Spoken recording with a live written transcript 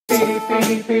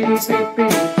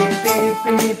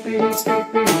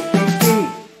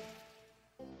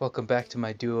Welcome back to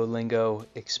my Duolingo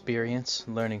experience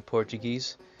learning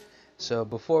Portuguese. So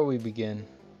before we begin,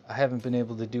 I haven't been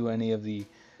able to do any of the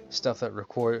stuff that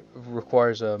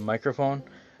requires a microphone,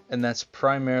 and that's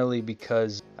primarily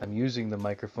because I'm using the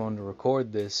microphone to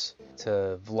record this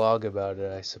to vlog about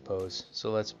it, I suppose.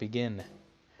 So let's begin.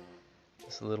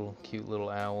 This little cute little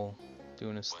owl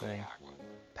doing his thing.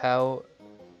 Pau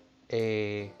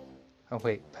oh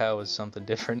wait, pau is something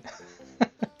different.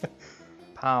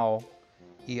 Pau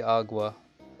e agua.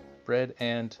 Bread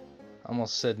and,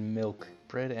 almost said milk.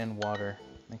 Bread and water.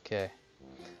 Okay.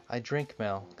 I drink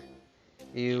milk.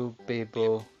 Eu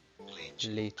bebo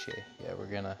leche. Yeah, we're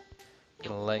gonna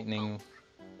lightning.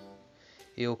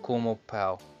 Eu como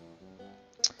pau.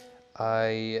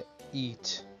 I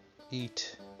eat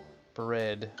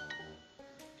bread.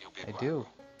 I do.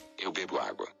 Eu bebo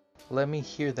água. Let me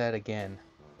hear that again.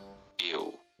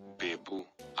 Eu bebo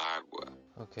água.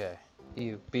 Okay.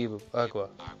 Eu bebo agua.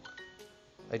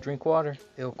 I drink water.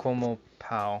 Eu como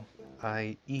pau.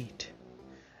 I eat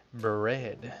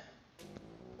bread.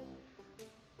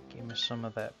 Give me some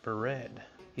of that bread.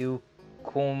 Eu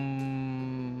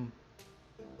come.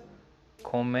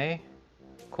 I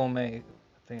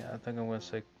think I'm gonna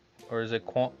say, or is it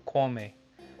come?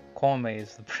 Come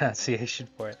is the pronunciation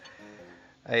for it.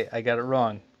 I got it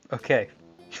wrong. Okay.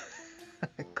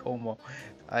 Como.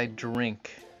 I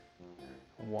drink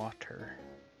water.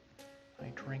 I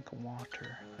drink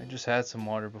water. I just had some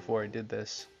water before I did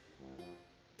this.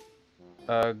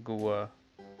 Agua.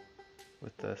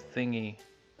 With the thingy.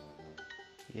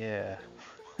 Yeah.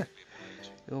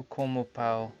 Eu como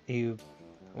pau.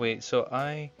 Wait, so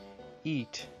I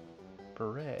eat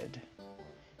bread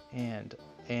and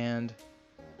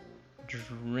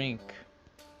drink.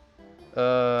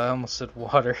 I almost said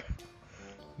water.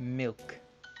 Milk.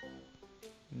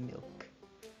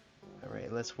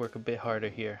 Alright, let's work a bit harder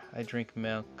here. I drink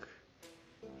milk.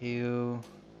 Eu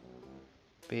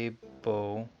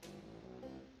bebo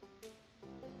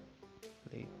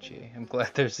leche. I'm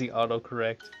glad there's the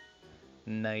autocorrect.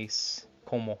 Nice.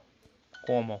 Como.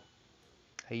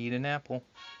 I eat an apple.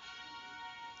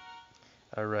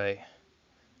 Alright.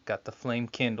 Got the flame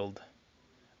kindled.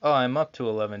 Oh, I'm up to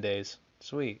 11 days.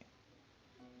 Sweet.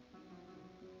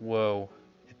 Whoa.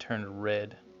 It turned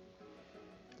red.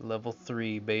 Level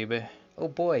 3, baby. Oh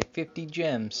boy, 50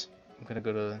 gems. I'm gonna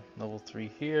go to level 3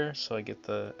 here, so I get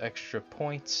the extra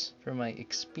points for my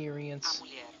experience.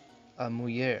 A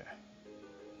mulher.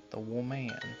 The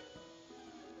woman.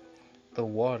 The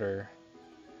water.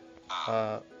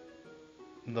 The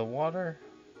water?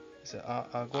 Is it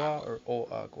agua or o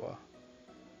agua?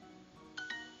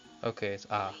 Okay, it's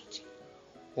a.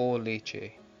 O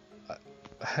leche.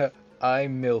 I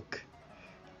milk.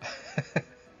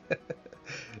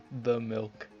 The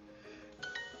milk.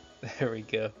 There we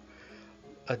go.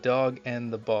 A dog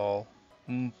and the ball.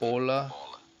 Bola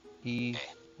y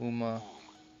uma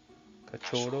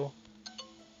cachorro.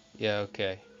 Yeah,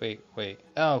 okay. Wait.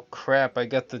 Oh crap! I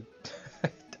got the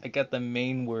I got the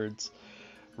main words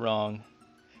wrong.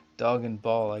 Dog and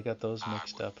ball. I got those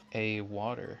mixed up. A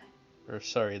water, or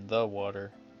sorry, the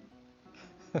water.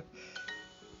 Eu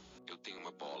tenho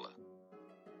uma bola.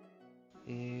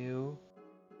 Eu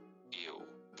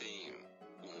tenho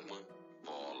uma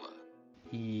bola.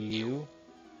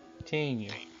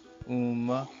 tenho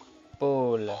uma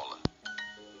bola.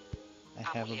 I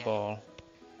have a ball.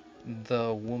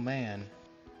 The woman.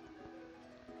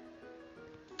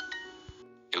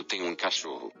 Eu tenho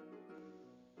cachorro.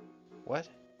 What?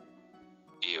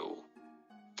 Eu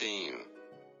tenho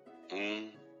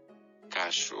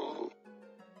cachorro.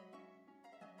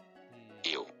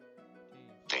 Eu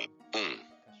tenho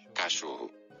cachorro.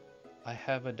 I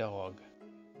have a dog.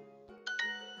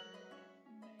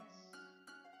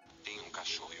 Tenho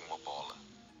cachorro e uma bola.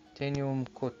 Tenho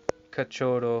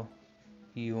cachorro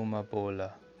e uma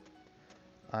bola.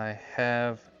 I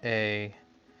have a...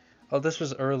 Oh, this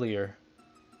was earlier.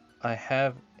 I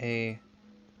have a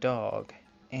dog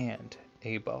and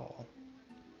a ball.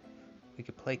 We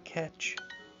could play catch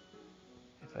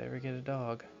if I ever get a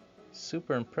dog.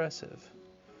 Super impressive.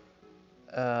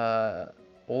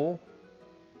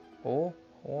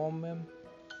 Homem.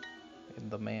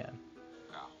 The man.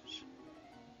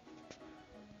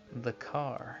 The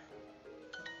car.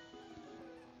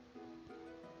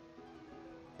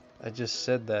 I just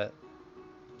said that.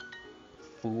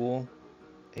 Fool.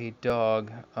 A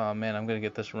dog. Oh man, I'm gonna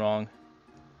get this wrong.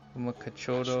 Uma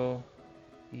cachorro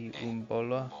y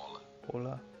bola.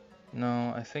 Bola?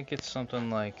 No, I think it's something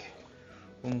like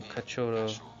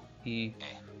cachorro y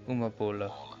una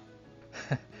bola.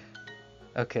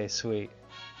 Okay, sweet.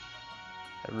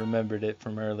 I remembered it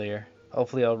from earlier.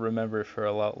 Hopefully I'll remember it for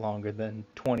a lot longer than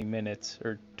 20 minutes,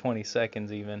 or 20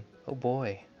 seconds even. Oh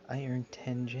boy, I earned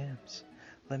 10 gems.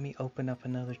 Let me open up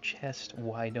another chest,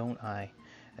 why don't I?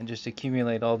 And just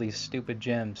accumulate all these stupid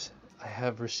gems. I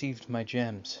have received my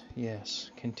gems.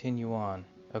 Yes, continue on.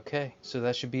 Okay, so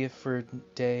that should be it for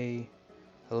day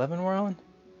 11 we're on?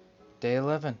 Day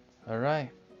 11.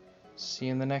 Alright. See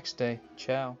you in the next day.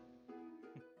 Ciao.